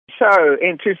So,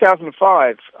 in 2005,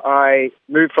 I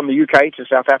moved from the UK to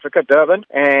South Africa, Durban,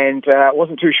 and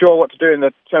wasn't too sure what to do in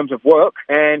the terms of work.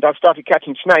 And I started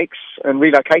catching snakes and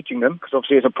relocating them, because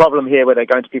obviously there's a problem here where they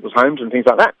go into people's homes and things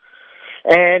like that.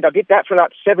 And I did that for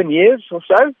about 7 years or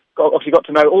so. Obviously got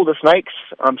to know all the snakes.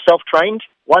 I'm self-trained.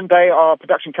 One day our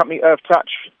production company, Earth Touch,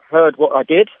 heard what I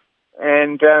did,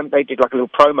 and they did like a little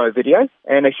promo video,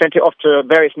 and they sent it off to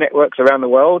various networks around the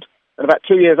world. And about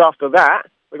 2 years after that,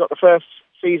 we got the first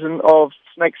season of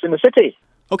Snakes in the City.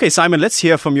 Okay, Simon, let's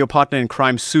hear from your partner in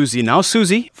crime, Siouxsie. Now,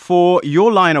 Siouxsie, for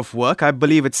your line of work, I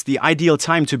believe it's the ideal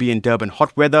time to be in Durban.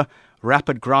 Hot weather,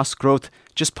 rapid grass growth,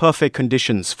 just perfect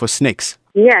conditions for snakes.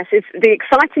 Yes, it's the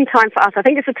exciting time for us. I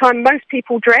think it's a time most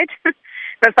people dread,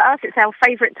 but for us it's our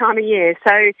favourite time of year.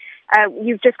 So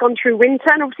you've just gone through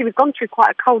winter, and obviously we've gone through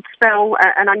quite a cold spell,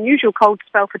 an unusual cold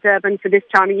spell for Durban for this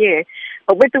time of year.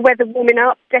 But with the weather warming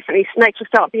up, definitely snakes will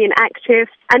start being active,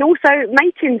 and also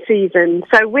mating season.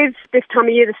 So with this time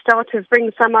of year, the start of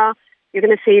spring, summer, you're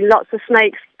going to see lots of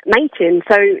snakes mating.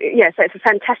 So yes, it's a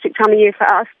fantastic time of year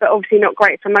for us, but obviously not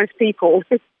great for most people.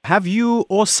 Have you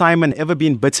or Simon ever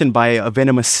been bitten by a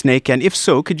venomous snake? And if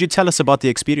so, could you tell us about the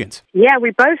experience? Yeah,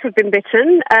 we both have been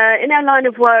bitten. In our line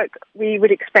of work, we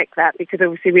would expect that, because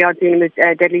obviously we are dealing with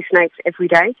deadly snakes every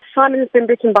day. Simon has been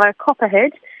bitten by a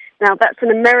copperhead. Now, that's an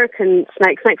American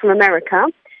snake from America,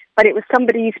 but it was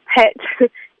somebody's pet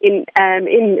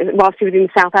whilst he was in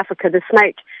South Africa. The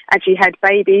snake actually had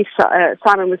babies.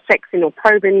 Simon was sexing or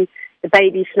probing the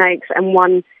baby snakes, and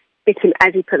one bit him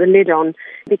as he put the lid on.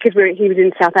 Because he was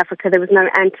in South Africa, there was no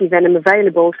anti-venom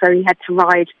available, so he had to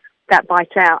ride that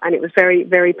bite out, and it was very,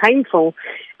 very painful.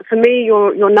 For me,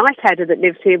 your night adder that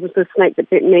lives here was the snake that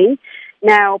bit me.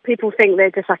 Now, people think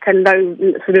they're just like a low,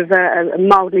 sort of a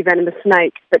mildly venomous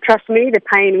snake. But trust me, the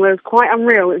pain was quite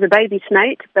unreal. It was a baby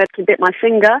snake, but it bit my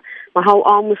finger. My whole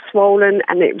arm was swollen,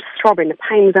 and it was throbbing. The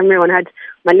pain was unreal, and I had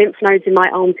my lymph nodes in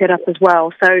my armpit up as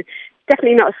well. So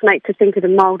definitely not a snake to think of a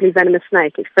mildly venomous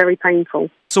snake. It's very painful.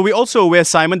 So we're also aware,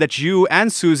 Simon, that you and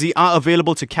Siouxsie are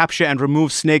available to capture and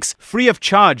remove snakes free of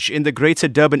charge in the greater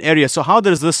Durban area. So how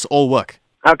does this all work?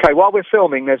 Okay, while we're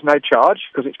filming, there's no charge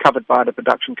because it's covered by the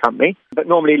production company. But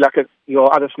normally, like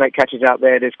your other snake catchers out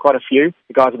there's quite a few.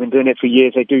 The guys have been doing it for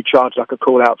years. They do charge like a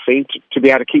call-out fee to be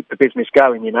able to keep the business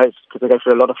going, because they go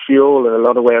through a lot of fuel and a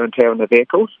lot of wear and tear on their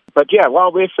vehicles. But yeah,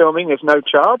 while we're filming, there's no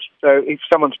charge. So if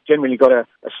someone's generally got a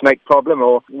snake problem,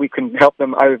 or we can help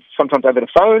them sometimes over the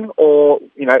phone, or,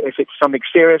 if it's something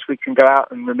serious, we can go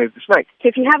out and remove the snake.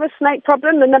 If you have a snake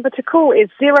problem, the number to call is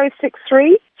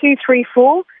 063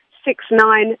 234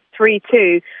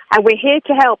 6932, and we're here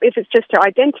to help. If it's just to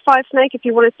identify a snake, if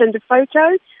you want to send a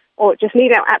photo or just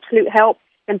need our absolute help,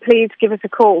 then please give us a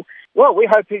call. Well, we're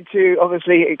hoping to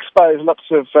obviously expose lots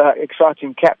of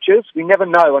exciting captures. We never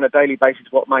know on a daily basis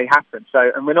what may happen,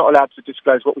 and we're not allowed to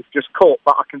disclose what we've just caught,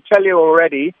 but I can tell you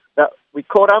already that we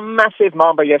caught a massive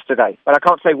mamba yesterday, but I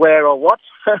can't say where or what,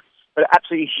 but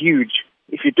absolutely huge.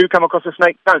 If you do come across a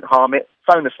snake, don't harm it.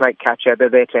 Phone a snake catcher.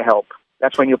 They're there to help.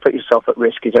 That's when you'll put yourself at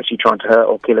risk, is actually trying to hurt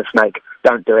or kill a snake.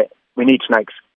 Don't do it. We need snakes.